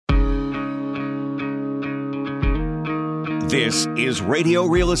This is Radio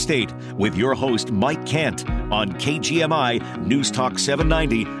Real Estate with your host, Mike Kent, on KGMI News Talk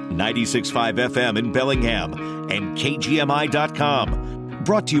 790, 96.5 FM in Bellingham, and KGMI.com.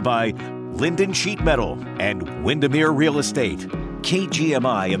 Brought to you by Linden Sheet Metal and Windermere Real Estate.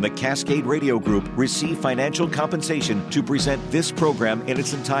 KGMI and the Cascade Radio Group receive financial compensation to present this program in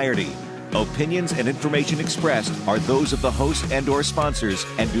its entirety. Opinions and information expressed are those of the host and/or sponsors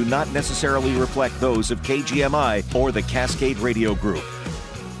and do not necessarily reflect those of KGMI or the Cascade Radio Group.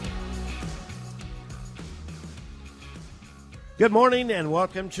 Good morning and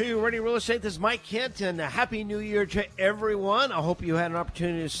welcome to Radio Real Estate. This is Mike Kent, and a Happy New Year to everyone. I hope you had an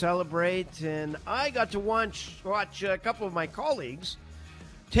opportunity to celebrate, and I got to watch a couple of my colleagues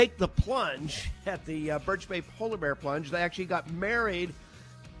take the plunge at the Birch Bay Polar Bear Plunge. They actually got married,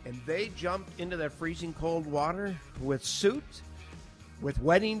 and they jumped into that freezing cold water with suit, with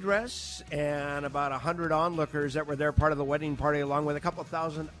wedding dress, and about 100 onlookers that were there part of the wedding party, along with a couple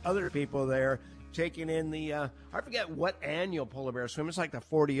thousand other people there taking in the, I forget what annual Polar Bear Swim. It's like the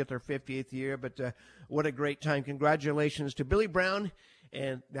 40th or 50th year, but what a great time. Congratulations to Billy Brown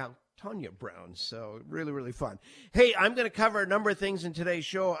and now Tanya Brown. So really, really fun. Hey, I'm going to cover a number of things in today's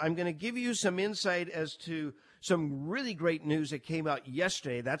show. I'm going to give you some insight as to some really great news that came out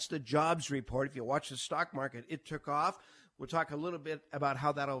yesterday. That's the jobs report. If you watch the stock market, it took off. We'll talk a little bit about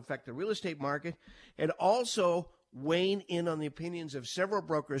how that'll affect the real estate market, and also weighing in on the opinions of several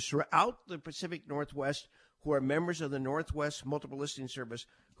brokers throughout the Pacific Northwest who are members of the Northwest Multiple Listing Service,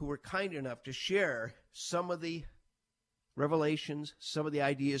 who were kind enough to share some of the revelations, some of the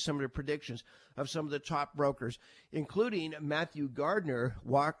ideas, some of the predictions of some of the top brokers, including Matthew Gardner,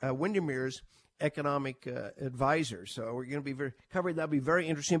 Windermere's economic advisor. So we're going to be covering that'll be very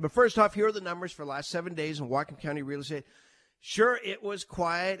interesting. But first off, here are the numbers for the last 7 days in Whatcom County real estate. Sure, it was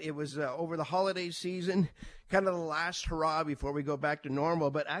quiet. It was over the holiday season, kind of the last hurrah before we go back to normal.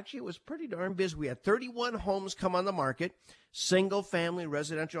 But actually, it was pretty darn busy. We had 31 homes come on the market, single-family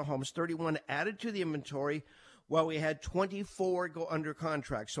residential homes, 31 added to the inventory, while we had 24 go under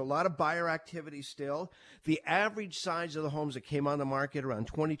contract. So a lot of buyer activity still. The average size of the homes that came on the market, around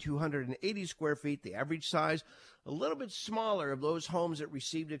 2,280 square feet. The average size, a little bit smaller of those homes that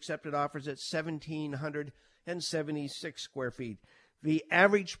received accepted offers at 1,776 square feet. The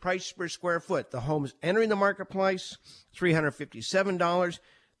average price per square foot, the homes entering the marketplace, $357.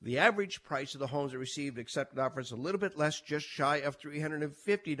 The average price of the homes that received accepted offers, a little bit less, just shy of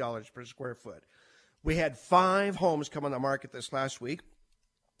 $350 per square foot. We had 5 homes come on the market this last week,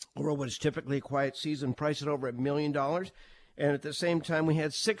 or what is typically a quiet season, priced at over $1 million. And at the same time, we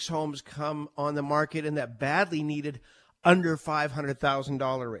had 6 homes come on the market in that badly needed under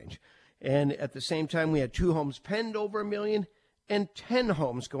 $500,000 range. And at the same time, we had 2 homes penned over $1 million and 10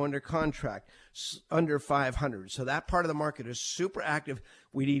 homes go under contract under $500,000. So that part of the market is super active.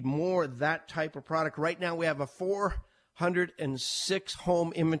 We need more of that type of product. Right now, we have a 406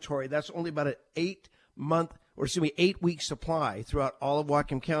 home inventory. That's only about an 8-week supply throughout all of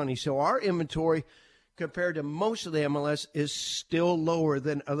Whatcom County. So our inventory, compared to most of the MLS, is still lower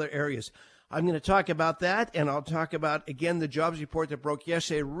than other areas. I'm going to talk about that, and I'll talk about, again, the jobs report that broke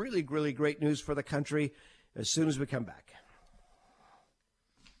yesterday. Really, really great news for the country as soon as we come back.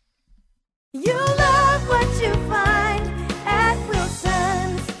 You love what you find at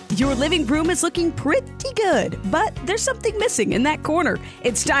Wilson's. Your living room is looking pretty good, but there's something missing in that corner.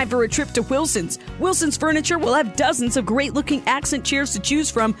 It's time for a trip to Wilson's. Wilson's Furniture will have dozens of great-looking accent chairs to choose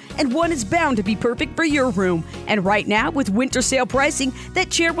from, and one is bound to be perfect for your room. And right now, with winter sale pricing, that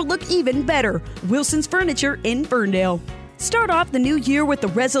chair will look even better. Wilson's Furniture in Ferndale. Start off the new year with the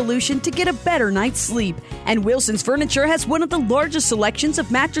resolution to get a better night's sleep. And Wilson's Furniture has one of the largest selections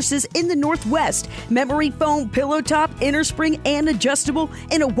of mattresses in the Northwest. Memory foam, pillow top, inner spring, and adjustable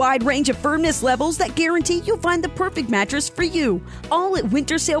in a wide range of firmness levels that guarantee you'll find the perfect mattress for you. All at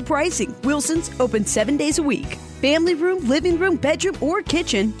winter sale pricing. Wilson's open 7 days a week. Family room, living room, bedroom, or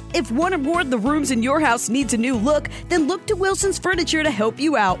kitchen. If one or more of the rooms in your house needs a new look, then look to Wilson's Furniture to help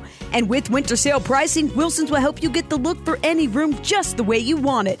you out. And with winter sale pricing, Wilson's will help you get the look for any room just the way you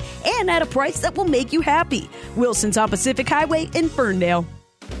want it, and at a price that will make you happy. Wilson's on Pacific Highway in Ferndale.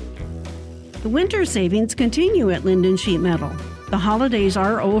 The winter savings continue at Linden Sheet Metal. The holidays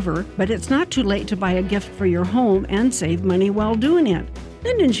are over, but it's not too late to buy a gift for your home and save money while doing it.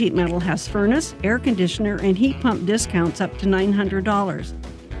 Linden Sheet Metal has furnace, air conditioner, and heat pump discounts up to $900.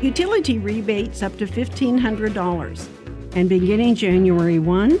 Utility rebates up to $1,500. And beginning January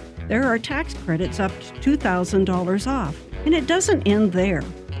 1, there are tax credits up to $2,000 off. And it doesn't end there.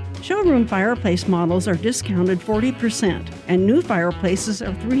 Showroom fireplace models are discounted 40%, and new fireplaces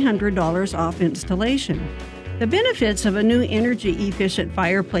are $300 off installation. The benefits of a new energy-efficient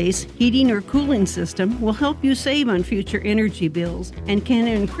fireplace, heating, or cooling system will help you save on future energy bills and can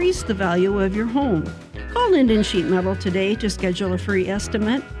increase the value of your home. Call Linden Sheet Metal today to schedule a free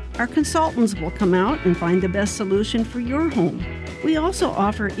estimate. Our consultants will come out and find the best solution for your home. We also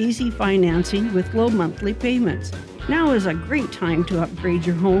offer easy financing with low monthly payments. Now is a great time to upgrade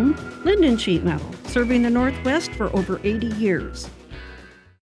your home. Linden Sheet Metal, serving the Northwest for over 80 years.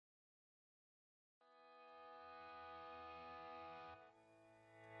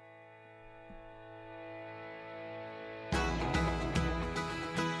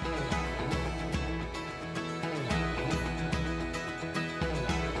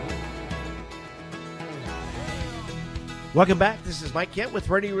 Welcome back. This is Mike Kent with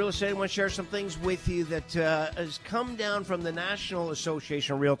Ready Real Estate. I want to share some things with you that has come down from the National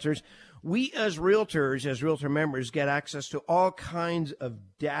Association of Realtors. We as realtors, as realtor members, get access to all kinds of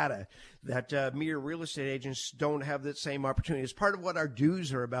data that mere real estate agents don't have that same opportunity. It's part of what our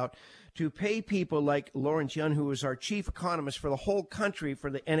dues are about, to pay people like Lawrence Yun, who is our chief economist for the whole country for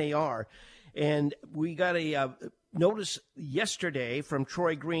the NAR. And we got a notice yesterday from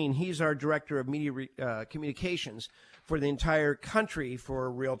Troy Green. He's our director of media communications for the entire country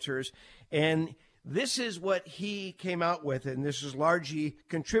for realtors. And this is what he came out with, and this is largely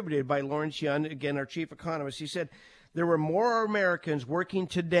contributed by Lawrence Yun, again, our chief economist. He said, there were more Americans working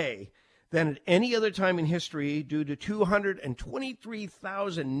today than at any other time in history due to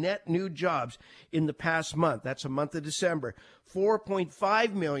 223,000 net new jobs in the past month. That's a month of December.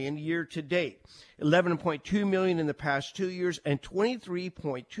 4.5 million year to date, 11.2 million in the past 2 years, and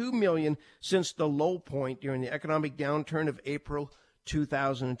 23.2 million since the low point during the economic downturn of April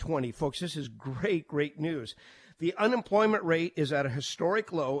 2020. Folks, this is great, great news. The unemployment rate is at a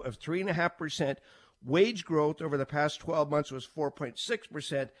historic low of 3.5%. Wage growth over the past 12 months was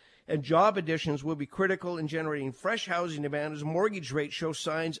 4.6%. And job additions will be critical in generating fresh housing demand as mortgage rates show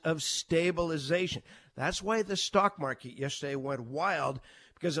signs of stabilization. That's why the stock market yesterday went wild,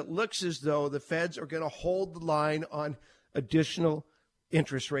 because it looks as though the feds are going to hold the line on additional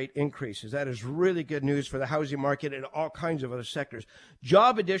interest rate increases. That is really good news for the housing market and all kinds of other sectors.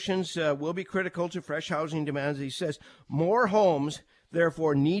 Job additions will be critical to fresh housing demands. He says more homes,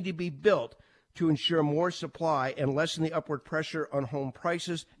 therefore, need to be built to ensure more supply and lessen the upward pressure on home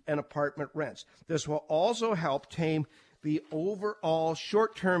prices and apartment rents. This will also help tame the overall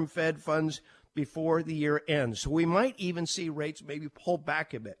short-term Fed funds before the year ends. So we might even see rates maybe pull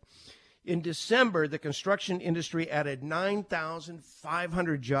back a bit. In December, the construction industry added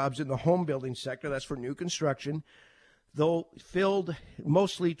 9,500 jobs in the home building sector. That's for new construction, though filled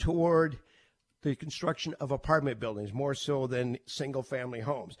mostly toward the construction of apartment buildings, more so than single-family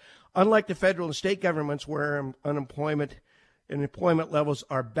homes. Unlike the federal and state governments, where unemployment and employment levels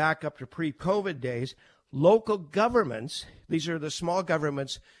are back up to pre-COVID days, local governments, these are the small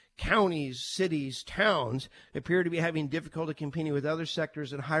governments, counties, cities, towns, appear to be having difficulty competing with other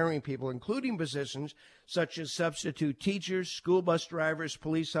sectors and hiring people, including positions such as substitute teachers, school bus drivers,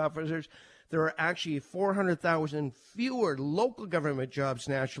 police officers. There are actually 400,000 fewer local government jobs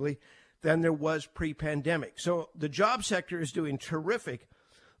nationally than there was pre-pandemic. So the job sector is doing terrific,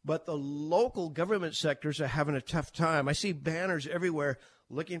 but the local government sectors are having a tough time. I see banners everywhere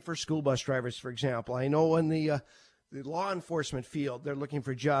looking for school bus drivers, for example. I know in the law enforcement field, they're looking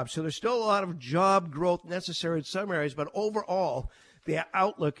for jobs. So there's still a lot of job growth necessary in some areas, but overall, the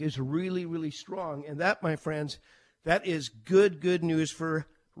outlook is really, really strong. And that, my friends, that is good news for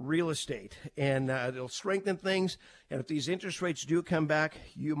real estate, and it'll strengthen things. And if these interest rates do come back,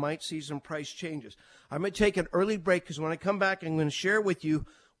 you might see some price changes. I'm going to take an early break, because when I come back, I'm going to share with you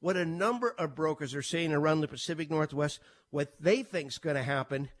what a number of brokers are saying around the Pacific Northwest, what they think is going to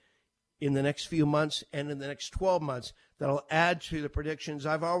happen in the next few months and in the next 12 months that'll add to the predictions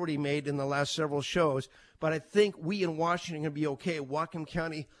I've already made in the last several shows. But I think we in Washington are going to be okay. Whatcom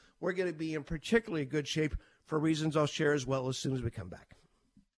County, we're going to be in particularly good shape for reasons I'll share as well as soon as we come back.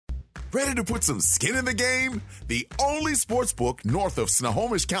 Ready to put some skin in the game? The only sports book north of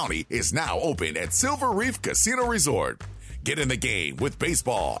Snohomish County is now open at Silver Reef Casino Resort. Get in the game with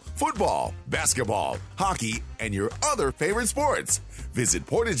baseball, football, basketball, hockey, and your other favorite sports. Visit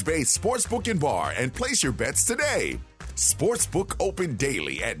Portage Bay Sportsbook and Bar and place your bets today. Sportsbook open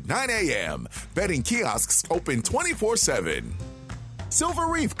daily at 9 a.m. Betting kiosks open 24/7. Silver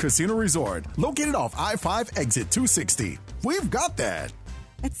Reef Casino Resort, located off I-5 exit 260. We've got that.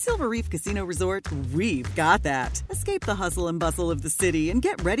 At Silver Reef Casino Resort, we've got that. Escape the hustle and bustle of the city and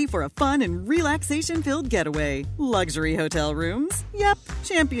get ready for a fun and relaxation-filled getaway. Luxury hotel rooms? Yep.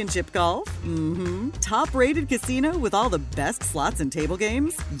 Championship golf? Mm-hmm. Top-rated casino with all the best slots and table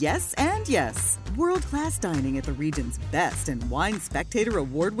games? Yes and yes. World-class dining at the region's best and Wine Spectator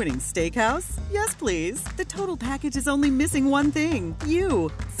award-winning steakhouse? Yes, please. The total package is only missing one thing.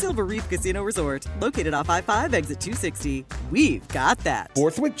 You. Silver Reef Casino Resort. Located off I-5, exit 260. We've got that.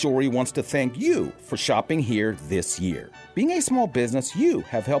 Borthwick Jewelry wants to thank you for shopping here this year. Being a small business, you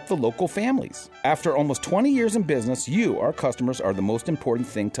have helped the local families. After almost 20 years in business, you, our customers, are the most important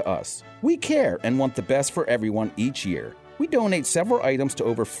thing to us. We care and want the best for everyone each year. We donate several items to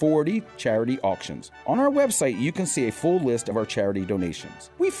over 40 charity auctions. On our website, you can see a full list of our charity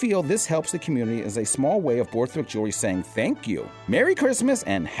donations. We feel this helps the community as a small way of Borthwick Jewelry saying thank you. Merry Christmas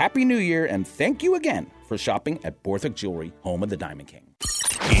and Happy New Year, and thank you again for shopping at Borthwick Jewelry, home of the Diamond King.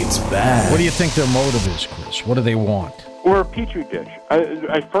 It's bad. What do you think their motive is, Chris? What do they want? We're a petri dish.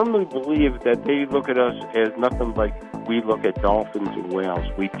 I firmly believe that they look at us as nothing like we look at dolphins and whales.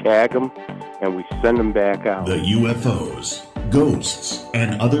 We tag them and we send them back out. The UFOs, ghosts,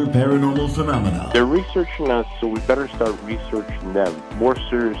 and other paranormal phenomena. They're researching us, so we better start researching them more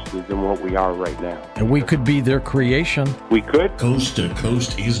seriously than what we are right now. And we could be their creation. We could. Coast to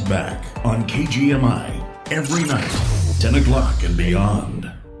Coast is back on KGMI every night, 10 o'clock and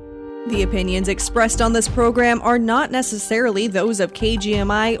beyond. The opinions expressed on this program are not necessarily those of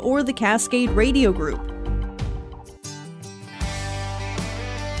KGMI or the Cascade Radio Group.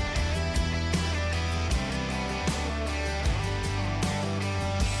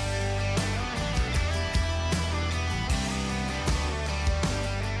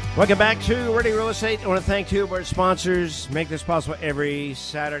 Welcome back to Ready Real Estate. I want to thank two of our sponsors. Make this possible every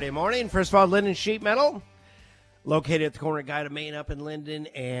Saturday morning. First of all, Linden Sheet Metal, located at the corner of Guy to Main up in Linden,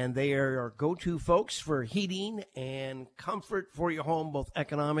 and they are our go-to folks for heating and comfort for your home, both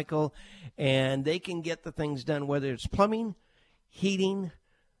economical, and they can get the things done, whether it's plumbing, heating,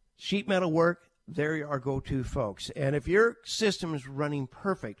 sheet metal work. They're our go-to folks. And if your system is running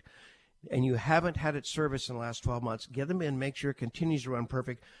perfect and you haven't had it serviced in the last 12 months, get them in, make sure it continues to run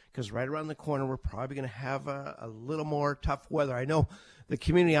perfect, because right around the corner, we're probably going to have a little more tough weather. I know the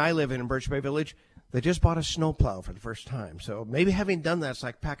community I live in Birch Bay Village, they just bought a snowplow for the first time. So maybe having done that, it's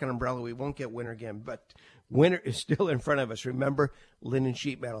like packing an umbrella. We won't get winter again, but winter is still in front of us. Remember, Linden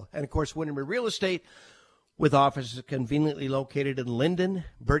Sheet Metal. And, of course, Windermere Real Estate, with offices conveniently located in Linden,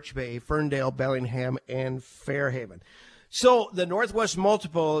 Birch Bay, Ferndale, Bellingham, and Fairhaven. So the Northwest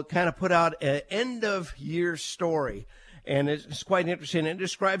Multiple kind of put out an end-of-year story, and it's quite interesting. It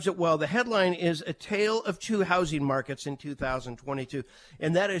describes it well. The headline is A Tale of Two Housing Markets in 2022,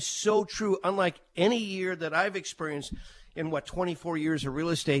 and that is so true, unlike any year that I've experienced in, 24 years of real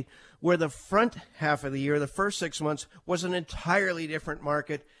estate, where the front half of the year, the first 6 months, was an entirely different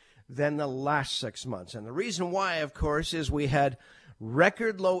market than the last 6 months. And the reason why, of course, is we had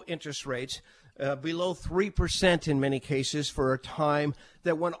record low interest rates, below 3% in many cases, for a time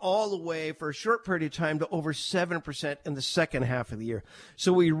that went all the way for a short period of time to over 7% in the second half of the year.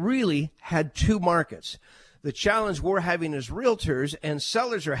 So we really had two markets. The challenge we're having as realtors and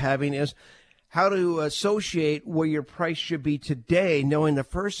sellers are having is how to associate where your price should be today, knowing the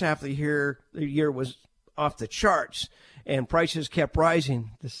first half of the year was off the charts and prices kept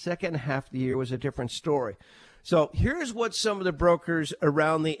rising. The second half of the year was a different story. So here's what some of the brokers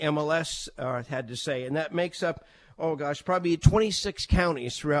around the MLS had to say, and that makes up, probably 26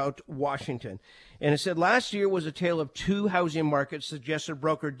 counties throughout Washington. And it said last year was a tale of two housing markets, suggested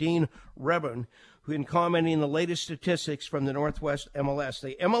broker Dean Rebin, who, in commenting the latest statistics from the Northwest MLS.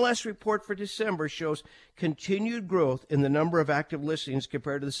 The MLS report for December shows continued growth in the number of active listings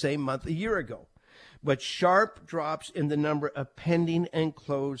compared to the same month a year ago, but sharp drops in the number of pending and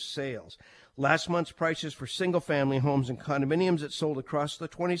closed sales. Last month's prices for single-family homes and condominiums that sold across the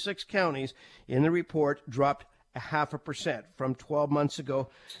 26 counties in the report dropped 0.5% from 12 months ago,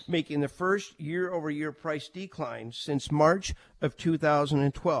 making the first year-over-year price decline since March of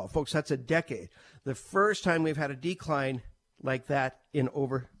 2012. Folks, that's a decade. The first time we've had a decline like that in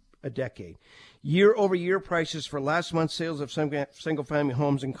over a decade. Year-over-year prices for last month's sales of single-family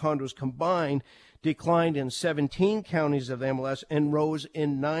homes and condos combined declined in 17 counties of the MLS and rose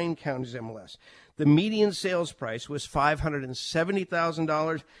in 9 counties of MLS. The median sales price was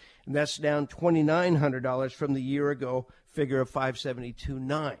 $570,000, and that's down $2,900 from the year ago figure of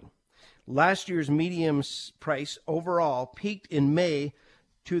 $572,900. Last year's median price overall peaked in May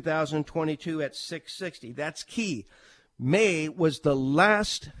 2022 at $660,000. That's key. May was the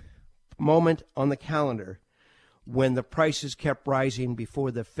last moment on the calendar when the prices kept rising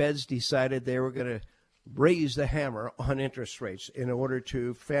before the Feds decided they were going to raise the hammer on interest rates in order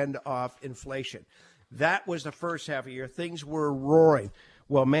to fend off inflation. That was the first half of the year. Things were roaring.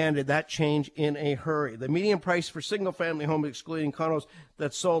 Well, man, did that change in a hurry. The median price for single-family homes, excluding condos,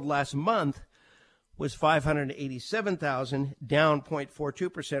 that sold last month was $587,000, down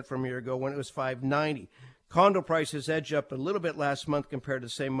 0.42% from a year ago when it was $590,000. Condo prices edged up a little bit last month compared to the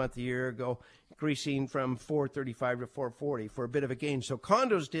same month a year ago, increasing from $435,000 to $440,000 for a bit of a gain. So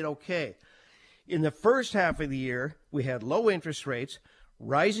condos did okay. In the first half of the year, we had low interest rates,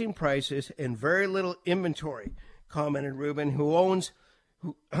 rising prices, and very little inventory, commented Rubin, who owns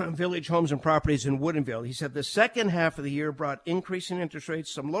Village Homes and Properties in Woodinville. He said the second half of the year brought increasing interest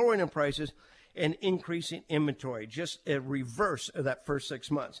rates, some lowering in prices, and increasing inventory, just a reverse of that first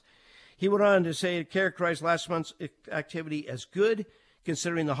 6 months. He went on to say it characterized last month's activity as good,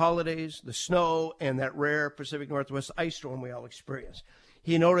 considering the holidays, the snow, and that rare Pacific Northwest ice storm we all experienced.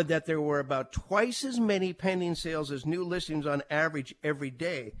 He noted that there were about twice as many pending sales as new listings on average every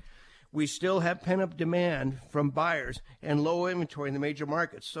day. We still have pent-up demand from buyers and low inventory in the major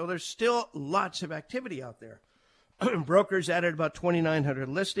markets. So there's still lots of activity out there. Brokers added about 2,900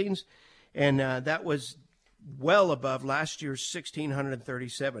 listings, and that was well above last year's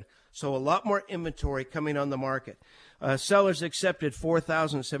 1,637. So a lot more inventory coming on the market. Sellers accepted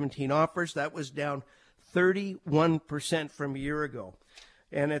 4,017 offers. That was down 31% from a year ago.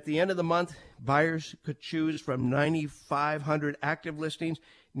 And at the end of the month, buyers could choose from 9,500 active listings,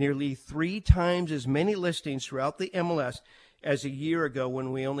 nearly 3 times as many listings throughout the MLS as a year ago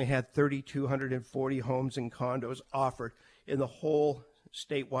when we only had 3,240 homes and condos offered in the whole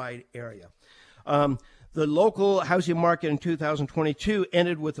statewide area. The local housing market in 2022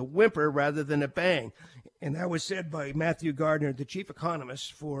 ended with a whimper rather than a bang. And that was said by Matthew Gardner, the chief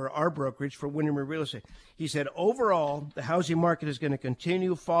economist for our brokerage for Windermere Real Estate. He said, overall, the housing market is going to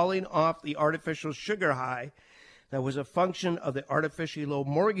continue falling off the artificial sugar high that was a function of the artificially low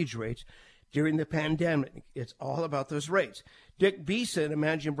mortgage rates during the pandemic. It's all about those rates. Dick Beeson, a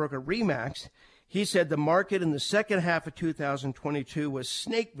managing broker at RE/MAX, he said the market in the second half of 2022 was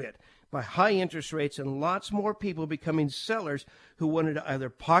snake bit by high interest rates and lots more people becoming sellers who wanted to either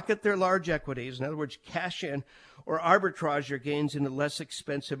pocket their large equities, in other words, cash in, or arbitrage their gains into less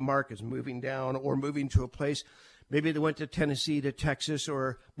expensive markets, moving down or moving to a place. Maybe they went to Tennessee, to Texas,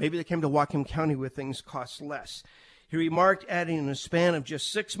 or maybe they came to Whatcom County where things cost less. He remarked, adding, in a span of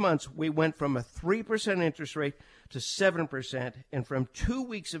just 6 months, we went from a 3% interest rate to 7%, and from 2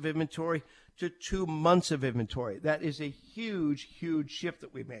 weeks of inventory to 2 months of inventory. That is a huge, huge shift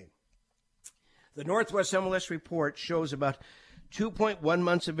that we made. The Northwest MLS report shows about 2.1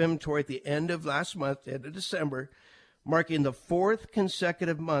 months of inventory at the end of last month, end of December, marking the 4th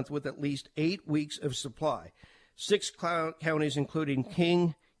consecutive month with at least 8 weeks of supply. 6 counties, including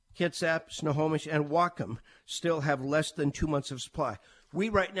King, Kitsap, Snohomish, and Whatcom, still have less than 2 months of supply. We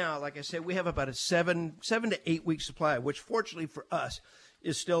right now, like I said, we have about a 7 to 8 week supply, which fortunately for us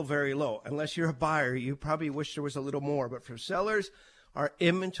is still very low. Unless you're a buyer, you probably wish there was a little more. But for sellers, our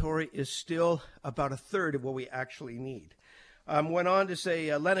inventory is still about a third of what we actually need. Went on to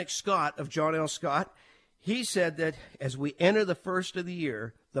say Lennox Scott of John L. Scott, he said that as we enter the first of the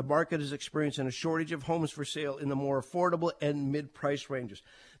year, the market is experiencing a shortage of homes for sale in the more affordable and mid-price ranges.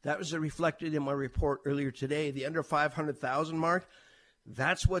 That was reflected in my report earlier today. The under 500,000 mark,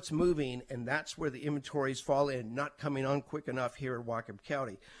 that's what's moving, and that's where the inventories fall in, not coming on quick enough here in Whatcom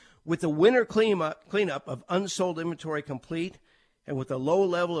County. With the winter cleanup of unsold inventory complete, and with the low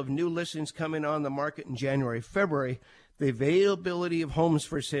level of new listings coming on the market in January, February, the availability of homes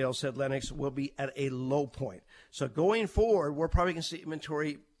for sale, said Lennox, will be at a low point. So going forward, we're probably going to see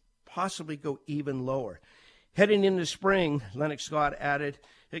inventory possibly go even lower. Heading into spring, Lennox Scott added,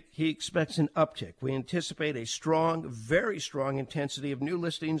 he expects an uptick. We anticipate a strong, very strong intensity of new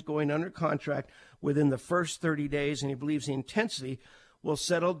listings going under contract within the first 30 days, and he believes the intensity will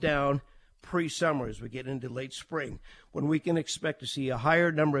settle down pre-summer as we get into late spring, when we can expect to see a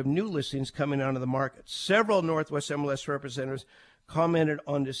higher number of new listings coming onto the market. Several Northwest MLS representatives commented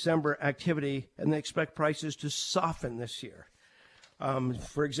on December activity, and they expect prices to soften this year.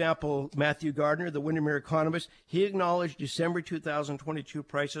 For example, Matthew Gardner, the Windermere economist, he acknowledged December 2022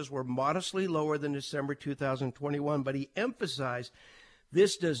 prices were modestly lower than December 2021, but he emphasized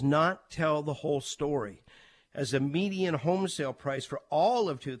this does not tell the whole story, as a median home sale price for all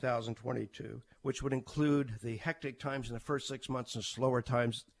of 2022, which would include the hectic times in the first 6 months and slower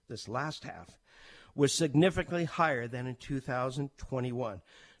times this last half, was significantly higher than in 2021.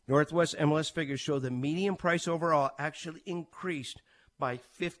 Northwest MLS figures show the median price overall actually increased by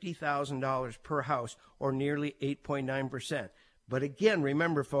 $50,000 per house, or nearly 8.9%. But again,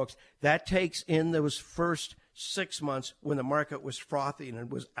 remember, folks, that takes in those first 6 months when the market was frothing and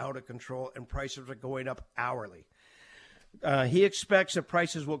was out of control and prices were going up hourly. He expects that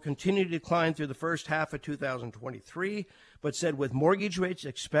prices will continue to decline through the first half of 2023, but said with mortgage rates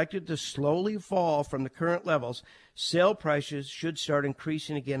expected to slowly fall from the current levels, sale prices should start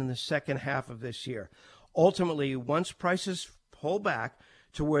increasing again in the second half of this year. Ultimately, once prices pull back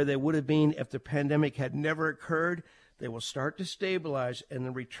to where they would have been if the pandemic had never occurred, they will start to stabilize and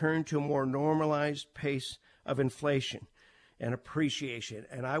then return to a more normalized pace of inflation and appreciation.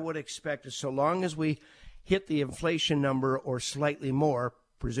 And I would expect that so long as we hit the inflation number or slightly more,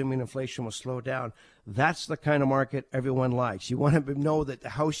 presuming inflation will slow down, that's the kind of market everyone likes. You want to know that the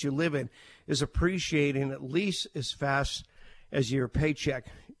house you live in is appreciating at least as fast as your paycheck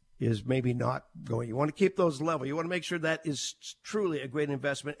is maybe not going. You want to keep those level. You want to make sure that is truly a great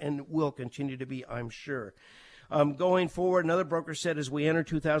investment and will continue to be, I'm sure. Going forward, another broker said as we enter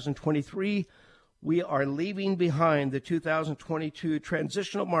 2023, we are leaving behind the 2022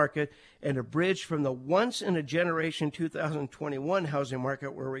 transitional market and a bridge from the once-in-a-generation 2021 housing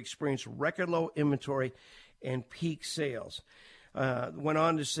market where we experienced record low inventory and peak sales. Went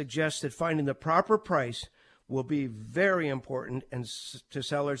on to suggest that finding the proper price will be very important to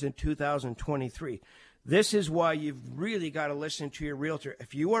sellers in 2023. This is why you've really got to listen to your realtor.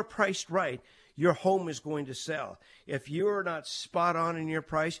 If you are priced right, your home is going to sell. If you're not spot on in your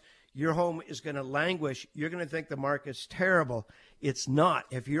price, your home is going to languish. You're going to think the market's terrible. It's not.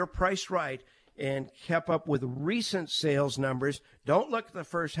 If you're priced right and kept up with recent sales numbers, don't look at the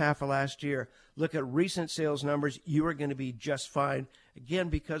first half of last year. Look at recent sales numbers. You are going to be just fine. Again,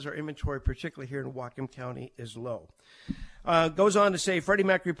 because our inventory, particularly here in Whatcom County, is low. Goes on to say Freddie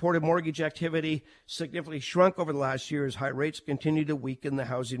Mac reported mortgage activity significantly shrunk over the last year as high rates continue to weaken the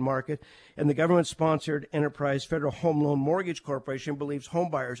housing market. And the government-sponsored enterprise Federal Home Loan Mortgage Corporation believes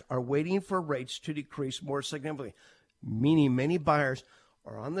homebuyers are waiting for rates to decrease more significantly, meaning many buyers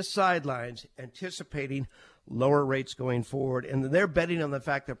are on the sidelines anticipating lower rates going forward. And they're betting on the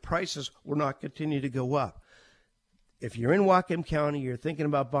fact that prices will not continue to go up. If you're in Whatcom County, you're thinking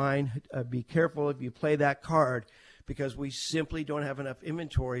about buying, be careful if you play that card, because we simply don't have enough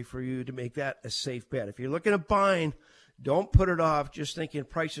inventory for you to make that a safe bet. If you're looking at buying, don't put it off just thinking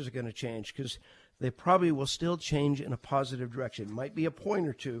prices are going to change, because they probably will still change in a positive direction. It might be a point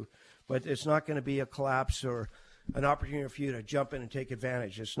or two, but it's not going to be a collapse or an opportunity for you to jump in and take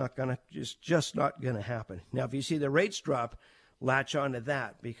advantage. It's just not going to happen. Now, if you see the rates drop, latch on to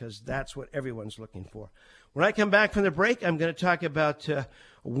that, because that's what everyone's looking for. When I come back from the break, I'm going to talk about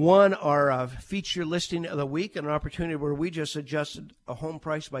our feature listing of the week, an opportunity where we just adjusted a home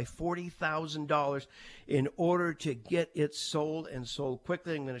price by $40,000 in order to get it sold and sold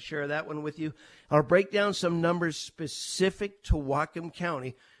quickly. I'm going to share that one with you. I'll break down some numbers specific to Whatcom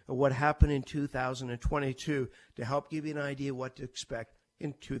County of what happened in 2022 to help give you an idea what to expect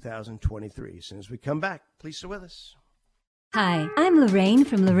in 2023. As soon as we come back, please stay with us. Hi, I'm Lorraine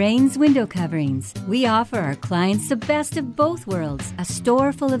from Lorraine's Window Coverings. We offer our clients the best of both worlds, a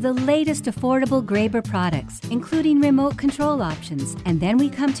store full of the latest affordable Graber products, including remote control options. And then we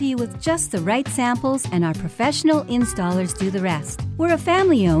come to you with just the right samples, and our professional installers do the rest. We're a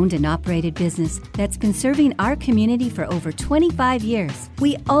family-owned and operated business that's been serving our community for over 25 years.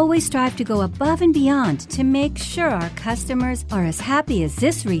 We always strive to go above and beyond to make sure our customers are as happy as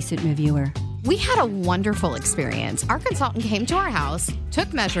this recent reviewer. We had a wonderful experience. Our consultant came to our house,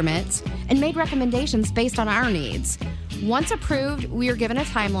 took measurements, and made recommendations based on our needs. Once approved, we were given a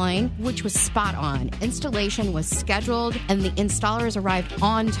timeline, which was spot on. Installation was scheduled, and the installers arrived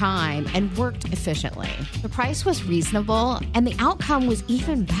on time and worked efficiently. The price was reasonable, and the outcome was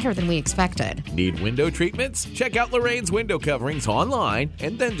even better than we expected. Need window treatments? Check out Lorraine's Window Coverings online,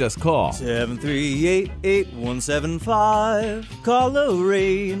 and then just call 738-8175. Call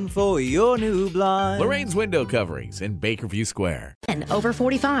Lorraine for your new blind. Lorraine's Window Coverings in Bakerview Square. And over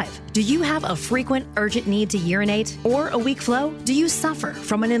 45. Do you have a frequent urgent need to urinate or a weak flow? Do you suffer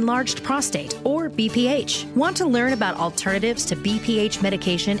from an enlarged prostate or BPH? Want to learn about alternatives to BPH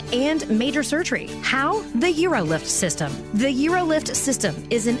medication and major surgery? How? The UroLift system. The UroLift system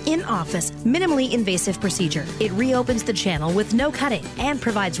is an in-office, minimally invasive procedure. It reopens the channel with no cutting and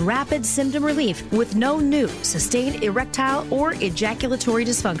provides rapid symptom relief with no new sustained erectile or ejaculatory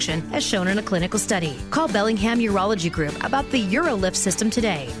dysfunction as shown in a clinical study. Call Bellingham Urology Group about the UroLift system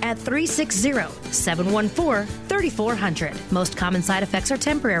today at 360-714-34 3400. Most common side effects are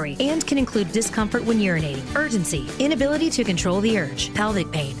temporary and can include discomfort when urinating, urgency, inability to control the urge,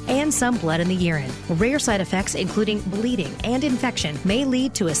 pelvic pain, and some blood in the urine. Rare side effects, including bleeding and infection, may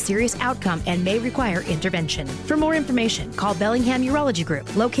lead to a serious outcome and may require intervention. For more information, call Bellingham Urology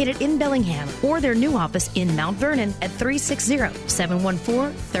Group, located in Bellingham, or their new office in Mount Vernon at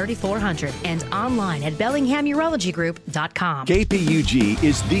 360-714-3400 and online at BellinghamUrologyGroup.com. KPUG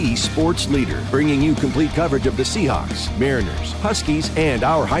is the sports leader, bringing you complete coverage of the Seahawks, Mariners, Huskies, and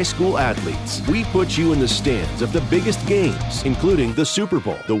our high school athletes. We put you in the stands of the biggest games, including the Super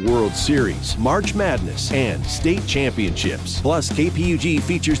Bowl, the World Series, March Madness, and state championships. Plus, KPUG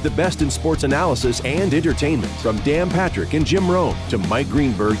features the best in sports analysis and entertainment, from Dan Patrick and Jim Rome to Mike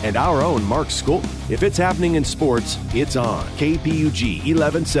Greenberg and our own Mark Skolten. If it's happening in sports, it's on KPUG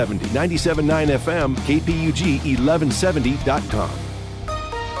 1170, 97.9 FM, KPUG1170.com.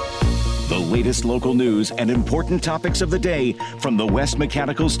 The latest local news and important topics of the day from the West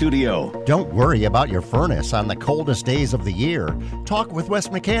Mechanical Studio. Don't worry about your furnace on the coldest days of the year. Talk with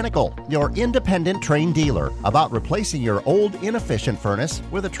West Mechanical, your independent Trane dealer, about replacing your old inefficient furnace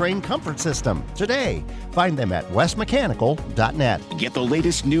with a Trane comfort system today. Find them at westmechanical.net. Get the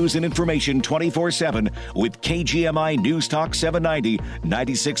latest news and information 24/7 with KGMI News Talk 790,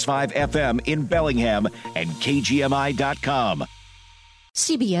 96.5 FM in Bellingham and KGMI.com.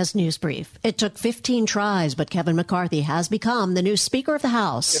 CBS News Brief. It took 15 tries, but Kevin McCarthy has become the new Speaker of the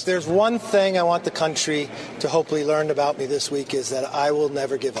House. If there's one thing I want the country to hopefully learn about me this week is that I will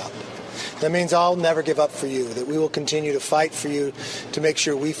never give up. That means I'll never give up for you, that we will continue to fight for you to make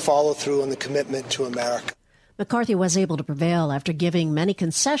sure we follow through on the commitment to America. McCarthy was able to prevail after giving many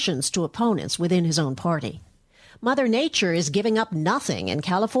concessions to opponents within his own party. Mother Nature is giving up nothing in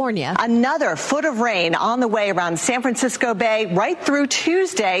California. Another foot of rain on the way around San Francisco Bay right through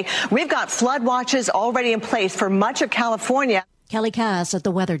Tuesday. We've got flood watches already in place for much of California. Kelly Cass at the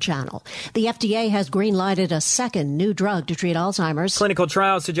Weather Channel. The FDA has green-lighted a second new drug to treat Alzheimer's. Clinical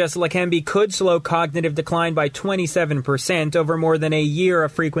trials suggest Leqembi could slow cognitive decline by 27% over more than a year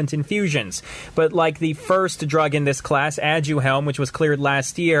of frequent infusions. But like the first drug in this class, Aduhelm, which was cleared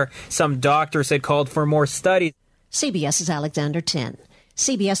last year, some doctors had called for more studies. CBS's Alexander Tin.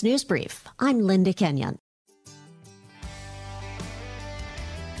 CBS News Brief. I'm Linda Kenyon.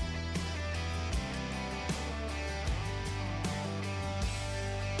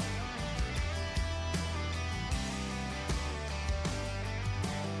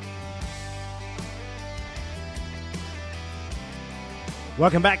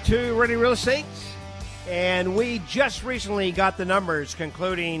 Welcome back to Ready Real Estate. And we just recently got the numbers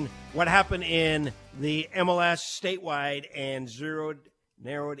concluding what happened in the MLS statewide and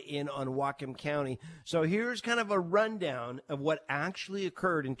narrowed in on Whatcom County. So here's kind of a rundown of what actually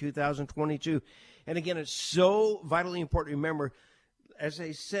occurred in 2022. And again, it's so vitally important to remember, as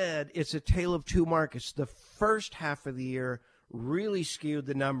I said, it's a tale of two markets. The first half of the year really skewed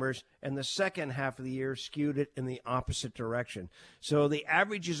the numbers, and the second half of the year skewed it in the opposite direction. So the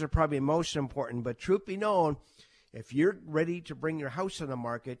averages are probably most important, but truth be known, if you're ready to bring your house on the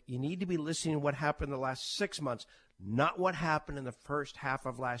market, you need to be listening to what happened the last 6 months, not what happened in the first half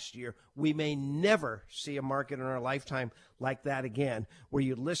of last year. We may never see a market in our lifetime like that again, where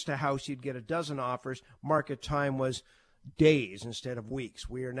you'd list a house, you'd get a dozen offers, market time was days instead of weeks.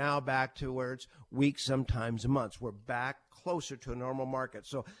 We are now back to where it's weeks, sometimes months. We're back closer to a normal market.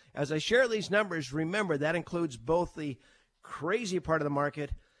 So as I share these numbers, remember that includes both the crazy part of the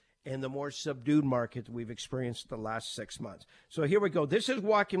market and the more subdued market we've experienced the last 6 months. So here we go. This is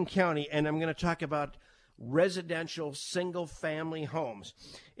Whatcom County, and I'm going to talk about residential single-family homes.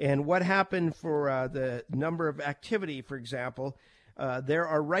 And what happened for the number of activity, for example, there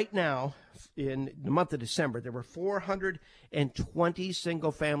are right now, in the month of December, there were 420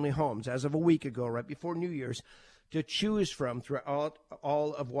 single-family homes as of a week ago, right before New Year's, to choose from throughout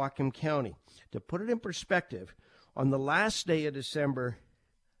all of Whatcom County. To put it in perspective, on the last day of December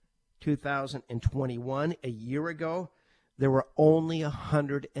 2021, a year ago, there were only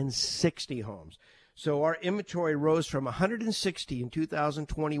 160 homes. So our inventory rose from 160 in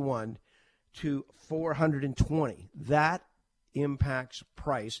 2021 to 420. That impacts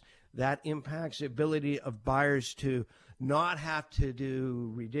price. That impacts the ability of buyers to not have to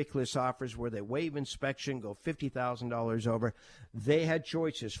do ridiculous offers where they waive inspection, go $50,000 over. They had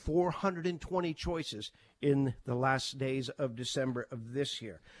choices, 420 choices in the last days of December of this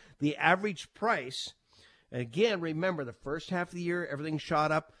year. The average price, again, remember the first half of the year, everything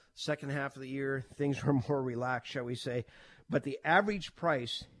shot up. Second half of the year, things were more relaxed, shall we say. But the average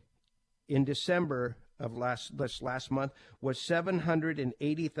price in December of last month was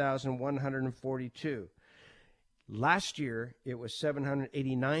 $780,142. Last year, it was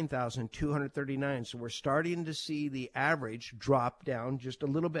 789,239. So we're starting to see the average drop down just a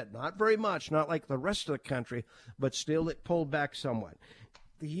little bit. Not very much, not like the rest of the country, but still it pulled back somewhat.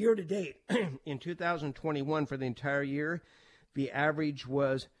 The year to date in 2021 for the entire year, the average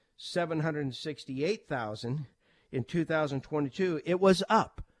was 768,000. In 2022, it was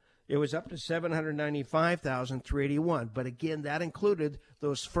up. It was up to 795,381. But again, that included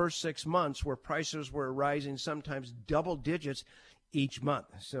those first 6 months where prices were rising sometimes double digits each month.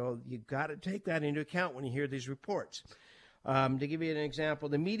 So you've got to take that into account when you hear these reports. To give you an example,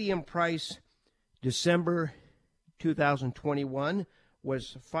 the median price December 2021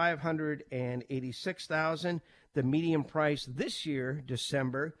 was 586,000. The median price this year,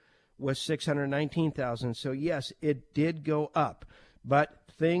 December, was 619,000. So yes, it did go up, but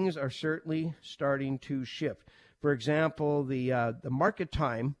things are certainly starting to shift. For example, the market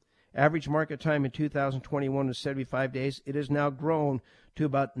time, average market time in 2021 was 75 days. It has now grown to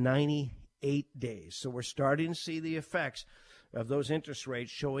about 98 days. So we're starting to see the effects of those interest rates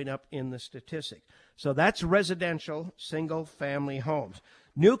showing up in the statistics. So that's residential single-family homes.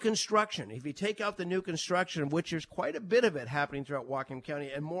 New construction, if you take out the new construction, which there's quite a bit of it happening throughout Whatcom County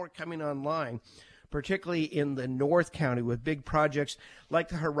and more coming online, particularly in the North County with big projects like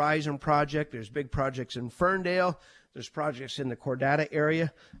the Horizon Project. There's big projects in Ferndale. There's projects in the Cordata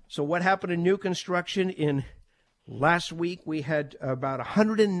area. So what happened in new construction? In last week, we had about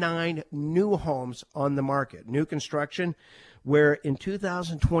 109 new homes on the market, new construction, where in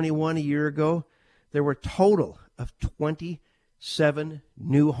 2021, a year ago, there were a total of 27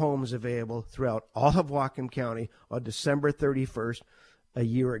 new homes available throughout all of Whatcom County on December 31st a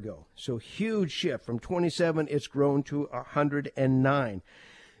year ago. So huge shift. From 27, it's grown to 109.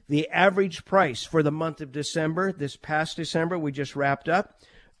 The average price for the month of December, this past December, we just wrapped up,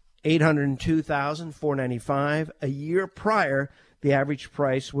 $802,495. A year prior, the average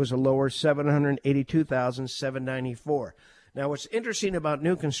price was a lower $782,794. Now, what's interesting about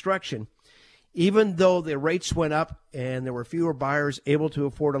new construction, even though the rates went up and there were fewer buyers able to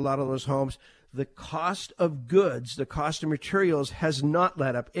afford a lot of those homes, the cost of goods, the cost of materials has not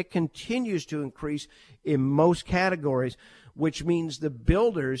let up. It continues to increase in most categories, which means the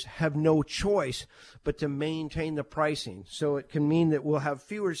builders have no choice but to maintain the pricing. So it can mean that we'll have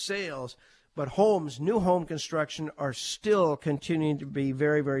fewer sales, but homes, new home construction, are still continuing to be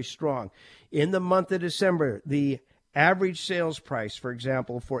very, very strong. In the month of December, the average sales price, for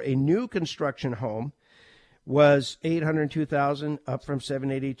example, for a new construction home was $802,000, up from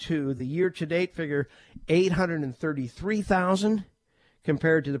 $782,000. The year-to-date figure, $833,000,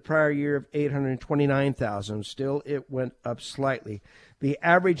 compared to the prior year of $829,000. Still, it went up slightly. The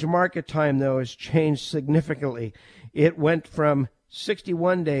average market time, though, has changed significantly. It went from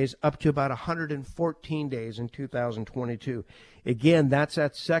 61 days up to about 114 days in 2022. Again, that's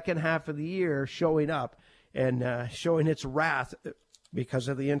that second half of the year showing up and showing its wrath because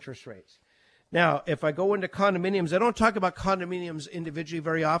of the interest rates. Now, if I go into condominiums, I don't talk about condominiums individually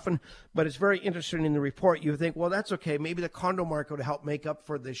very often, but it's very interesting in the report. You think, well, that's okay. Maybe the condo market would help make up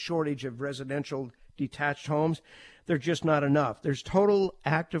for the shortage of residential detached homes. They're just not enough. There's total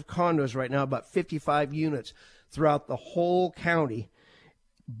active condos right now, about 55 units throughout the whole county.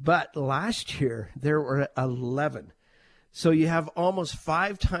 But last year, there were 11. So you have almost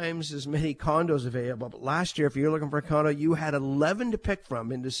 5 times as many condos available. But last year, if you're looking for a condo, you had 11 to pick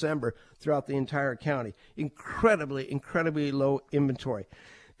from in December throughout the entire county. Incredibly low inventory.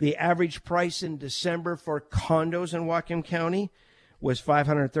 The average price in December for condos in Whatcom County was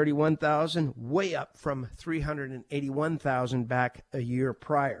 $531,000, way up from $381,000 back a year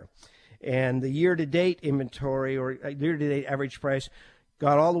prior. And the year-to-date inventory, or year-to-date average price,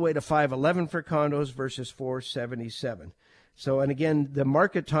 got all the way to $511 for condos versus $477. So, and again, the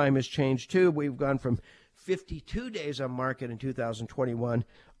market time has changed too. We've gone from 52 days on market in 2021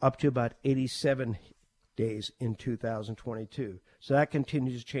 up to about 87 days in 2022. So that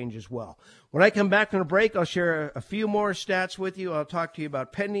continues to change as well. When I come back from a break, I'll share a few more stats with you. I'll talk to you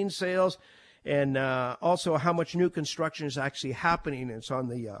about pending sales and also how much new construction is actually happening. It's on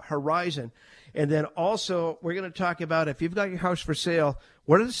the horizon. And then also, we're going to talk about, if you've got your house for sale,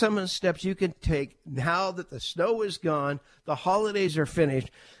 what are some of the steps you can take now that the snow is gone, the holidays are finished,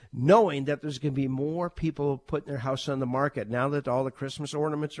 knowing that there's going to be more people putting their house on the market now that all the Christmas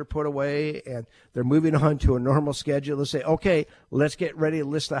ornaments are put away and they're moving on to a normal schedule to say, okay, let's get ready to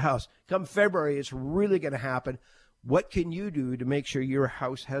list the house. Come February, it's really going to happen. What can you do to make sure your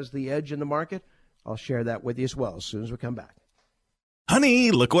house has the edge in the market? I'll share that with you as well as soon as we come back.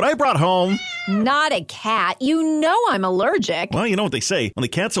 Honey, look what I brought home. Not a cat. You know I'm allergic. Well, you know what they say. When the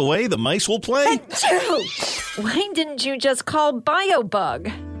cat's away, the mice will play. Why didn't you just call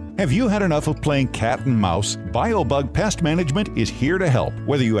BioBug? Have you had enough of playing cat and mouse? BioBug Pest Management is here to help.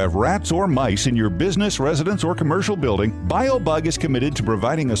 Whether you have rats or mice in your business, residence, or commercial building, BioBug is committed to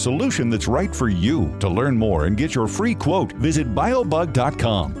providing a solution that's right for you. To learn more and get your free quote, visit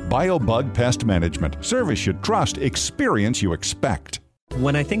biobug.com. BioBug Pest Management. Service you trust, experience you expect.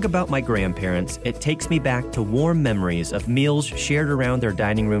 When I think about my grandparents, it takes me back to warm memories of meals shared around their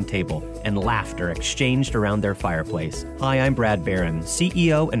dining room table and laughter exchanged around their fireplace. Hi, I'm Brad Barron,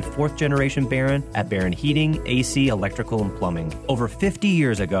 CEO and fourth-generation Barron at Barron Heating, AC, Electrical, and Plumbing. Over 50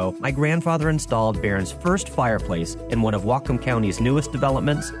 years ago, my grandfather installed Barron's first fireplace in one of Whatcom County's newest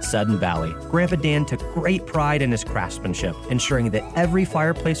developments, Sudden Valley. Grandpa Dan took great pride in his craftsmanship, ensuring that every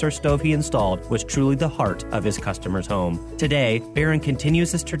fireplace or stove he installed was truly the heart of his customer's home. Today, Barron continues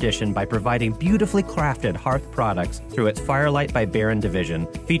this tradition by providing beautifully crafted hearth products through its Firelight by Barron division.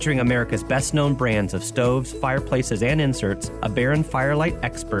 Featuring America's best-known brands of stoves, fireplaces, and inserts, a Barron Firelight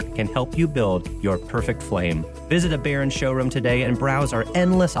expert can help you build your perfect flame. Visit a Barron showroom today and browse our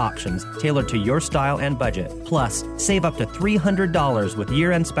endless options tailored to your style and budget. Plus, save up to $300 with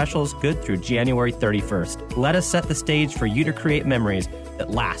year-end specials good through January 31st. Let us set the stage for you to create memories that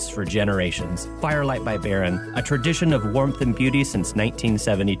lasts for generations. Firelight by Barron, a tradition of warmth and beauty since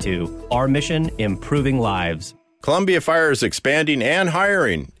 1972. Our mission, improving lives. Columbia Fire is expanding and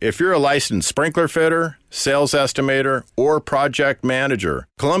hiring. If you're a licensed sprinkler fitter, sales estimator, or project manager,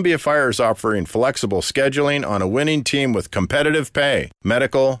 Columbia Fire is offering flexible scheduling on a winning team with competitive pay,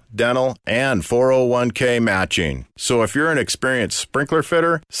 medical, dental, and 401k matching. So if you're an experienced sprinkler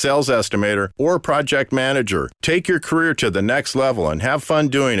fitter, sales estimator, or project manager, take your career to the next level and have fun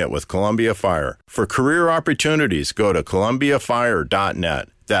doing it with Columbia Fire. For career opportunities, go to columbiafire.net.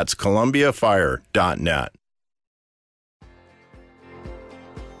 That's columbiafire.net.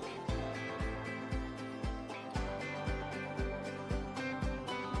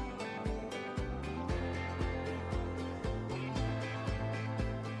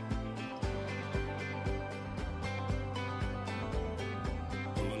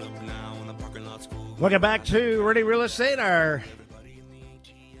 Welcome back to Ready Real Estate, our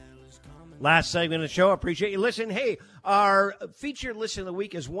last segment of the show. I appreciate you listening. Hey, our featured listing of the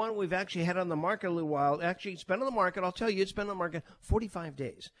week is one we've actually had on the market a little while. Actually, it's been on the market. I'll tell you, it's been on the market 45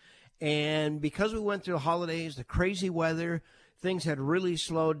 days. And because we went through the holidays, the crazy weather, things had really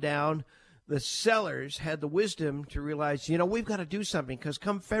slowed down. The sellers had the wisdom to realize, we've got to do something because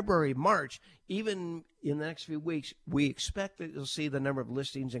come February, March, even in the next few weeks, we expect that you'll see the number of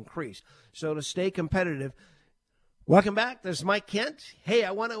listings increase. So to stay competitive, welcome back. This is Mike Kent. Hey,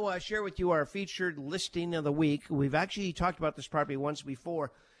 I want to share with you our featured listing of the week. We've actually talked about this property once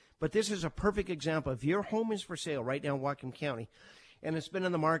before, but this is a perfect example. If your home is for sale right now in Whatcom County, and it's been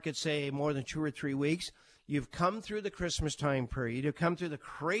on the market, say, more than 2 or 3 weeks, you've come through the Christmas time period. You've come through the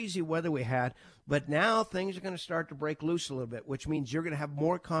crazy weather we had, but now things are going to start to break loose a little bit, which means you're going to have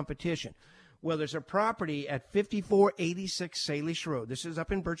more competition. Well, there's a property at 5486 Salish Road. This is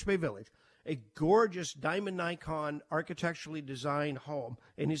up in Birch Bay Village. A gorgeous Diamond Nikon architecturally designed home,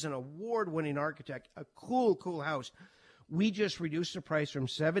 and he's an award-winning architect. A cool house. We just reduced the price from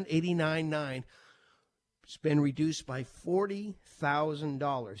 $789,900. It's been reduced by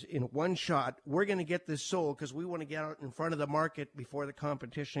 $40,000 in one shot. We're going to get this sold because we want to get out in front of the market before the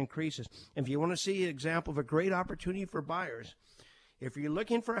competition increases. And if you want to see an example of a great opportunity for buyers, if you're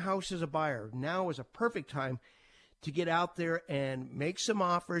looking for a house as a buyer, now is a perfect time to get out there and make some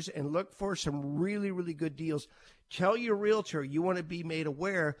offers and look for some really, really good deals. Tell your realtor you want to be made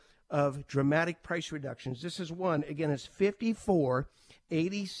aware of dramatic price reductions. This is one. Again, it's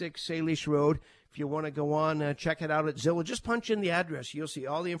 5486 Salish Road. If you want to go on, check it out at Zillow. Just punch in the address. You'll see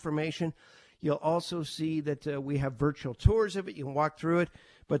all the information. You'll also see that we have virtual tours of it. You can walk through it.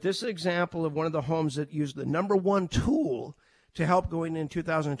 But this is an example of one of the homes that used the number one tool to help going in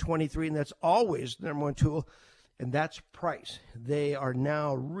 2023, and that's always the number one tool, and that's price. They are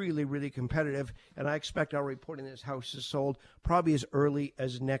now really, really competitive, and I expect our reporting this house is sold probably as early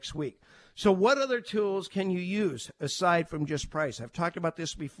as next week. So what other tools can you use aside from just price? I've talked about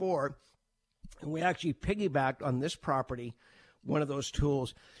this before, and we actually piggybacked on this property, one of those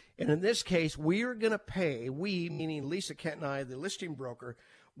tools. And in this case, we are going to pay, we, meaning Lisa Kent and I, the listing broker,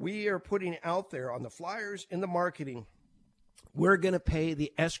 we are putting out there on the flyers in the marketing, we're going to pay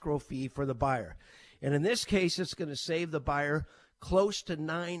the escrow fee for the buyer. And in this case, it's going to save the buyer close to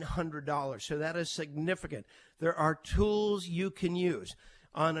 $900. So that is significant. There are tools you can use.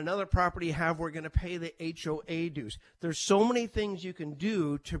 On another property you have, we're going to pay the HOA dues. There's so many things you can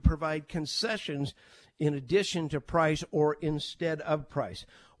do to provide concessions in addition to price or instead of price.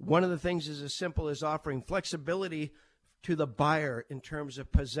 One of the things is as simple as offering flexibility to the buyer in terms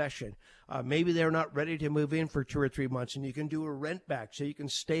of possession. Maybe they're not ready to move in for 2 or 3 months, and you can do a rent back so you can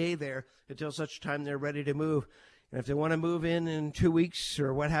stay there until such time they're ready to move. And if they want to move in 2 weeks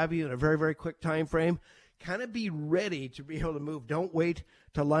or what have you in a very, very quick time frame, kind of be ready to be able to move. Don't wait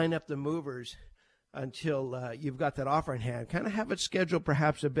to line up the movers until you've got that offer in hand. Kind of have it scheduled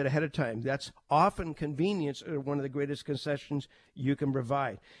perhaps a bit ahead of time. That's often convenience, one of the greatest concessions you can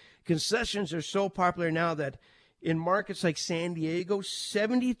provide. Concessions are so popular now that in markets like San Diego,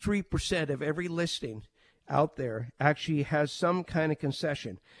 73% of every listing out there actually has some kind of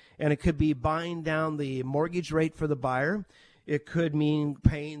concession. And it could be buying down the mortgage rate for the buyer. It could mean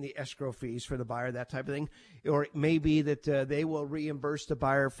paying the escrow fees for the buyer, that type of thing. Or it may be that they will reimburse the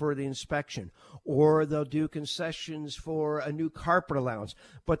buyer for the inspection. Or they'll do concessions for a new carpet allowance.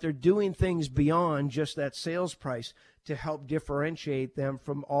 But they're doing things beyond just that sales price to help differentiate them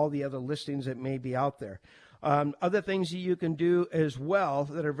from all the other listings that may be out there. Other things that you can do as well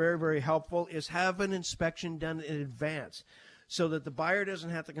that are very, very helpful is have an inspection done in advance so that the buyer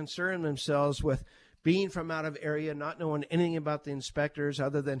doesn't have to concern themselves with being from out of area, not knowing anything about the inspectors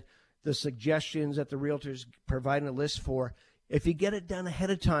other than the suggestions that the realtor's providing a list for. If you get it done ahead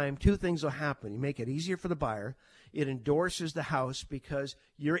of time, 2 things will happen. You make it easier for the buyer. It endorses the house because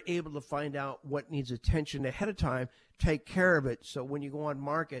you're able to find out what needs attention ahead of time, take care of it. So when you go on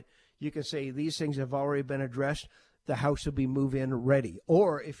market, you can say these things have already been addressed. The house will be move-in ready.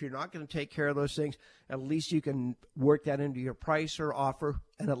 Or if you're not going to take care of those things, at least you can work that into your price or offer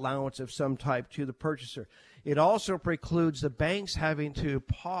an allowance of some type to the purchaser. It also precludes the banks having to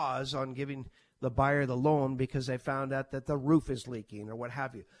pause on giving the buyer the loan because they found out that the roof is leaking or what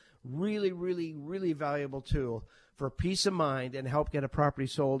have you. Really, really, really valuable tool for peace of mind and help get a property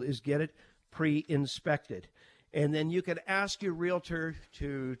sold is get it pre-inspected. And then you could ask your realtor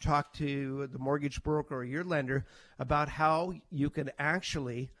to talk to the mortgage broker or your lender about how you can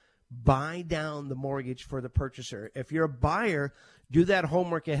actually buy down the mortgage for the purchaser. If you're a buyer, do that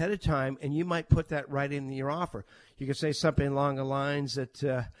homework ahead of time, and you might put that right in your offer. You can say something along the lines that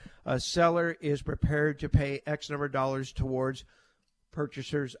a seller is prepared to pay X number of dollars towards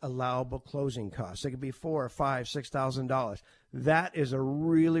purchasers' allowable closing costs. It could be $4,000 or $5,000, $6,000. That is a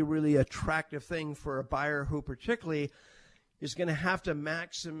really, really attractive thing for a buyer who particularly is going to have to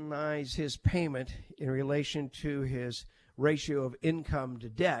maximize his payment in relation to his ratio of income to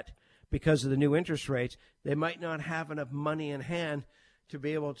debt because of the new interest rates. They might not have enough money in hand to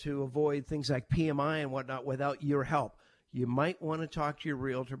be able to avoid things like PMI and whatnot without your help. You might want to talk to your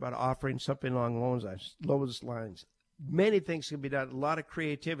realtor about offering something along those lines. Many things can be done, a lot of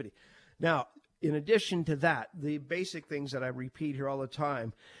creativity. Now, in addition to that, the basic things that I repeat here all the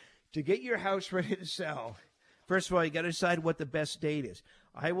time, to get your house ready to sell, first of all, you got to decide what the best date is.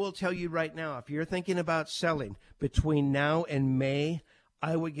 I will tell you right now, if you're thinking about selling between now and May,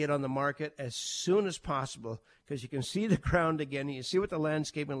 I would get on the market as soon as possible because you can see the ground again. You see what the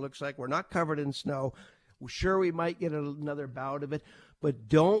landscaping looks like. We're not covered in snow. Sure, we might get another bout of it, but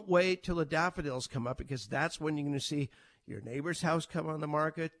don't wait till the daffodils come up because that's when you're going to see your neighbor's house come on the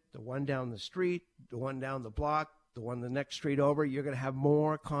market, the one down the street, the one down the block, the one the next street over. You're going to have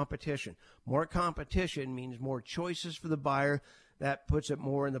more competition. More competition means more choices for the buyer. That puts it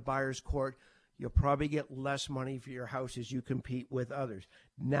more in the buyer's court. You'll probably get less money for your house as you compete with others.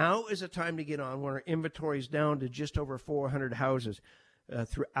 Now is the time to get on when our inventory is down to just over 400 houses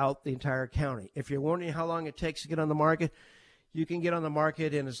throughout the entire county. If you're wondering how long it takes to get on the market, you can get on the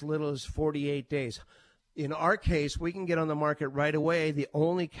market in as little as 48 days. In our case, we can get on the market right away. The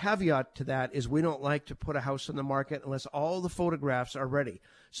only caveat to that is we don't like to put a house on the market unless all the photographs are ready.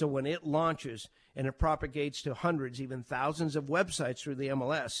 So when it launches and it propagates to hundreds, even thousands of websites through the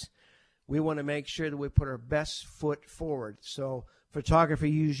MLS, we want to make sure that we put our best foot forward. So photography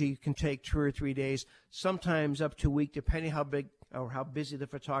usually can take 2 or 3 days, sometimes up to a week, depending how big or how busy the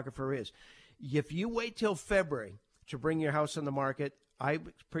photographer is. If you wait till February to bring your house on the market, I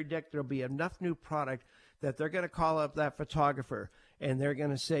predict there'll be enough new product that they're going to call up that photographer and they're going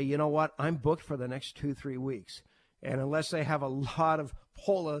to say, you know what, I'm booked for the next 2-3 weeks. And unless they have a lot of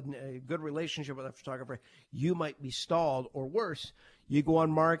pull and a good relationship with a photographer, you might be stalled, or worse, you go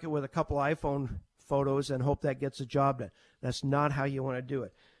on market with a couple iPhone photos and hope that gets the job done. That's not how you want to do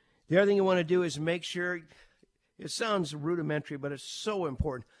it. The other thing you want to do is make sure, it sounds rudimentary, but it's so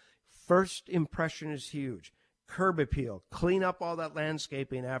important. First impression is huge. Curb appeal. Clean up all that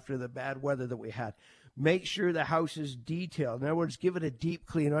landscaping after the bad weather that we had. Make sure the house is detailed. In other words, give it a deep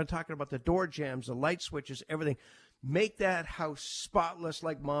clean. I'm talking about the door jambs, the light switches, everything. Make that house spotless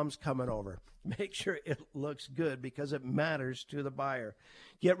like mom's coming over. Make sure it looks good because it matters to the buyer.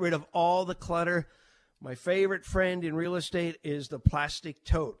 Get rid of all the clutter. My favorite friend in real estate is the plastic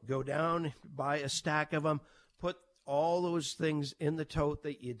tote. Go down, buy a stack of them, put all those things in the tote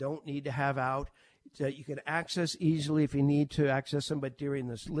that you don't need to have out, that you can access easily if you need to access them, but during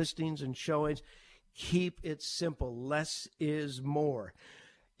the listings and showings, keep it simple. Less is more.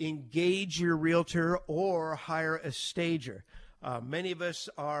 Engage your realtor or hire a stager. Many of us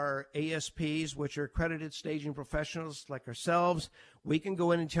are ASPs, which are accredited staging professionals like ourselves. We can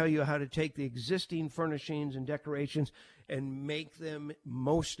go in and tell you how to take the existing furnishings and decorations and make them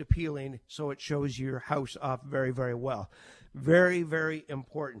most appealing so it shows your house off very, very well. Very, very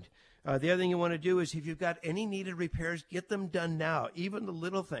important. The other thing you want to do is if you've got any needed repairs, get them done now, even the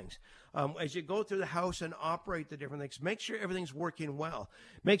little things. As you go through the house and operate the different things, make sure everything's working well.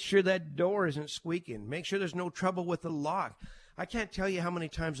 Make sure that door isn't squeaking. Make sure there's no trouble with the lock. I can't tell you how many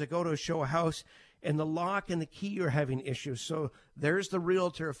times I go to show a house and the lock and the key are having issues. So there's the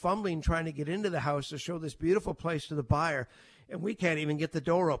realtor fumbling trying to get into the house to show this beautiful place to the buyer, and we can't even get the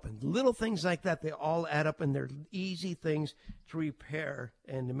door open. Little things like that, they all add up, and they're easy things to repair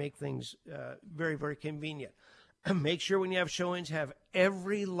and to make things very, very convenient. Make sure when you have showings, have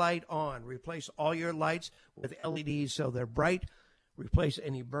every light on. Replace all your lights with LEDs so they're bright. Replace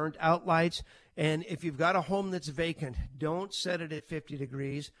any burnt out lights. And if you've got a home that's vacant, don't set it at 50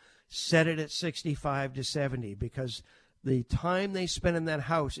 degrees. Set it at 65 to 70 because the time they spend in that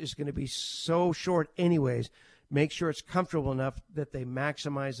house is going to be so short anyways. Make sure it's comfortable enough that they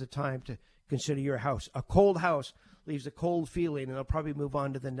maximize the time to consider your house. A cold house leaves a cold feeling, and they'll probably move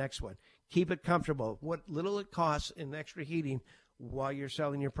on to the next one. Keep it comfortable. What little it costs in extra heating while you're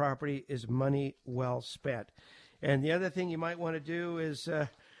selling your property is money well spent. And the other thing you might want to do is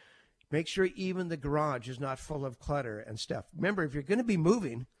make sure even the garage is not full of clutter and stuff. Remember, if you're going to be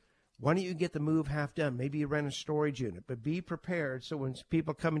moving, why don't you get the move half done? Maybe you rent a storage unit, but be prepared so when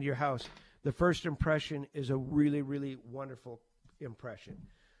people come into your house, the first impression is a really, really wonderful impression.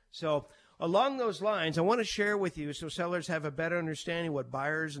 So along those lines, I want to share with you so sellers have a better understanding what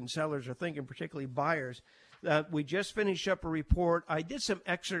buyers and sellers are thinking, particularly buyers. We just finished up a report. I did some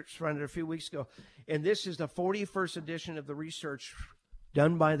excerpts from it a few weeks ago, and this is the 41st edition of the research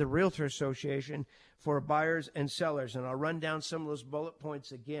done by the Realtor Association for buyers and sellers. And I'll run down some of those bullet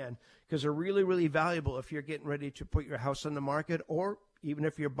points again because they're really, really valuable if you're getting ready to put your house on the market or even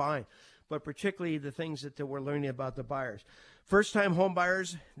if you're buying, but particularly the things that we're learning about the buyers. First-time home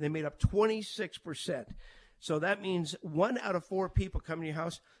buyers, they made up 26%. So that means 1 out of 4 people coming to your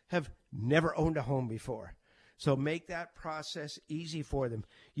house have never owned a home before. So make that process easy for them.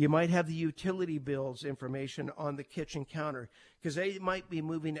 You might have the utility bills information on the kitchen counter because they might be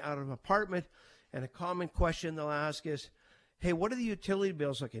moving out of an apartment, and a common question they'll ask is, hey, what are the utility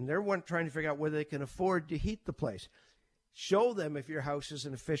bills looking? They're trying to figure out whether they can afford to heat the place. Show them if your house is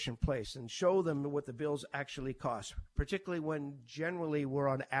an efficient place and show them what the bills actually cost, particularly when generally we're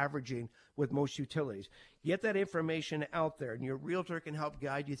on averaging with most utilities. Get that information out there, and your realtor can help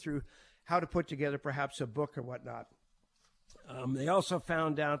guide you through how to put together perhaps a book or whatnot. They also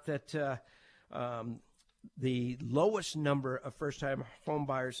found out that the lowest number of first-time home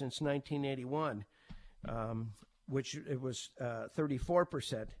buyers since 1981, which it was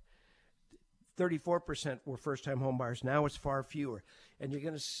 34%. 34% were first-time home buyers. Now it's far fewer. And you're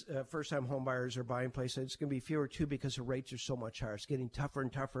going to first-time home buyers are buying places. It's going to be fewer, too, because the rates are so much higher. It's getting tougher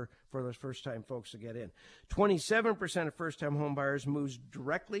and tougher for those first-time folks to get in. 27% of first-time home buyers moves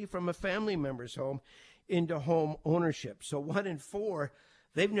directly from a family member's home into home ownership. So 1 in 4,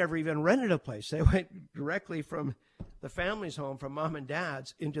 they've never even rented a place. They went directly from the family's home, from mom and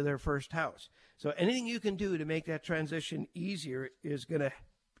dad's, into their first house. So anything you can do to make that transition easier is going to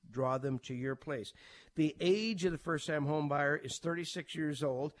draw them to your place. The age of the first-time home buyer is 36 years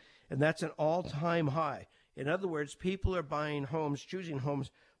old, and that's an all-time high. In other words, people are buying homes, choosing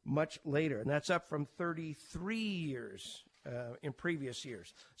homes much later, and that's up from 33 years in previous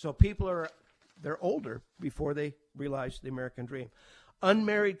years. So people they're older before they realize the American dream.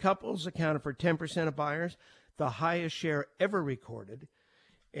 Unmarried couples accounted for 10% of buyers, the highest share ever recorded.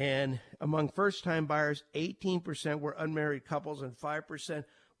 And among first-time buyers, 18% were unmarried couples and 5%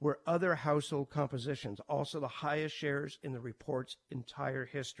 were other household compositions, also the highest shares in the report's entire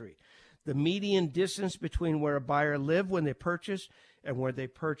history. The median distance between where a buyer lived when they purchased and where they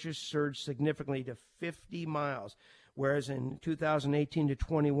purchased surged significantly to 50 miles, whereas in 2018 to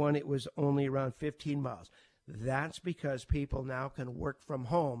 21, it was only around 15 miles. That's because people now can work from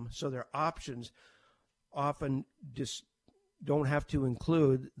home, so their options often just don't have to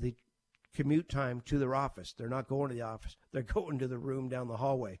include the commute time to their office. They're not going to the office. They're going to the room down the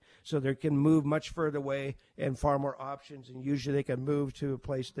hallway. So they can move much further away and far more options, and usually they can move to a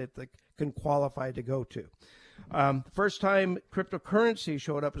place that they can qualify to go to. First time cryptocurrency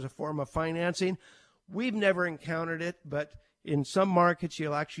showed up as a form of financing, we've never encountered it, but in some markets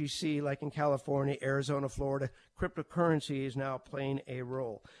you'll actually see, like in California, Arizona, Florida, cryptocurrency is now playing a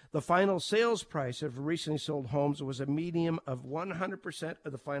role. The final sales price of recently sold homes was a median of 100%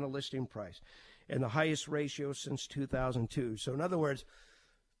 of the final listing price, and the highest ratio since 2002. So in other words,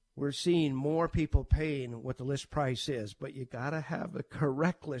 we're seeing more people paying what the list price is, but you got to have the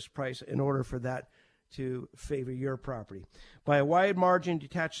correct list price in order for that to favor your property. By a wide margin,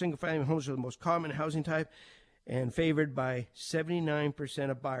 detached single-family homes are the most common housing type and favored by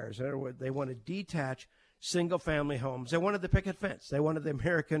 79% of buyers. In other words, they want to detach single-family homes. They wanted the picket fence. They wanted the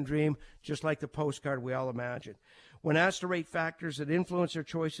American dream, just like the postcard we all imagine. When asked to rate factors that influence their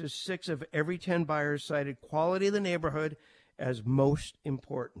choices, 6 of every 10 buyers cited quality of the neighborhood as most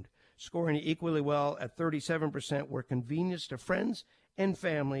important. Scoring equally well at 37% were convenience to friends and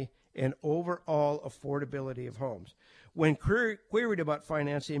family and overall affordability of homes. When queried about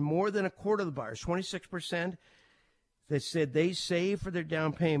financing, more than a quarter of the buyers, 26%, they said they saved for their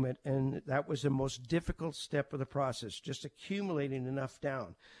down payment, and that was the most difficult step of the process, just accumulating enough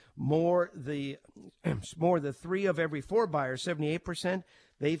down. More the 3 of every 4 buyers, 78%,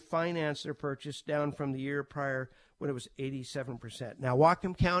 they financed their purchase, down from the year prior when it was 87%. Now,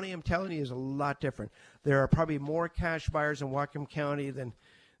 Whatcom County, I'm telling you, is a lot different. There are probably more cash buyers in Whatcom County than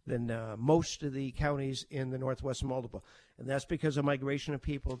most of the counties in the Northwest Multiple. And that's because of migration of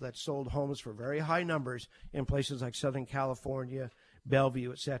people that sold homes for very high numbers in places like Southern California,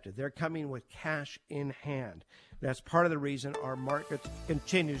 Bellevue, etc. They're coming with cash in hand. That's part of the reason our market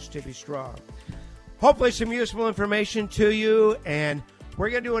continues to be strong. Hopefully some useful information to you, and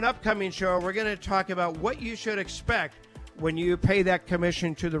we're going to do an upcoming show. We're going to talk about what you should expect when you pay that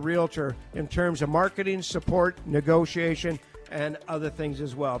commission to the realtor in terms of marketing, support, negotiation, and other things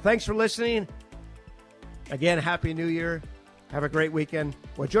as well. Thanks for listening. Again, Happy New Year. Have a great weekend.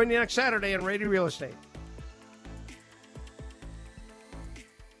 We'll join you next Saturday on Radio Real Estate.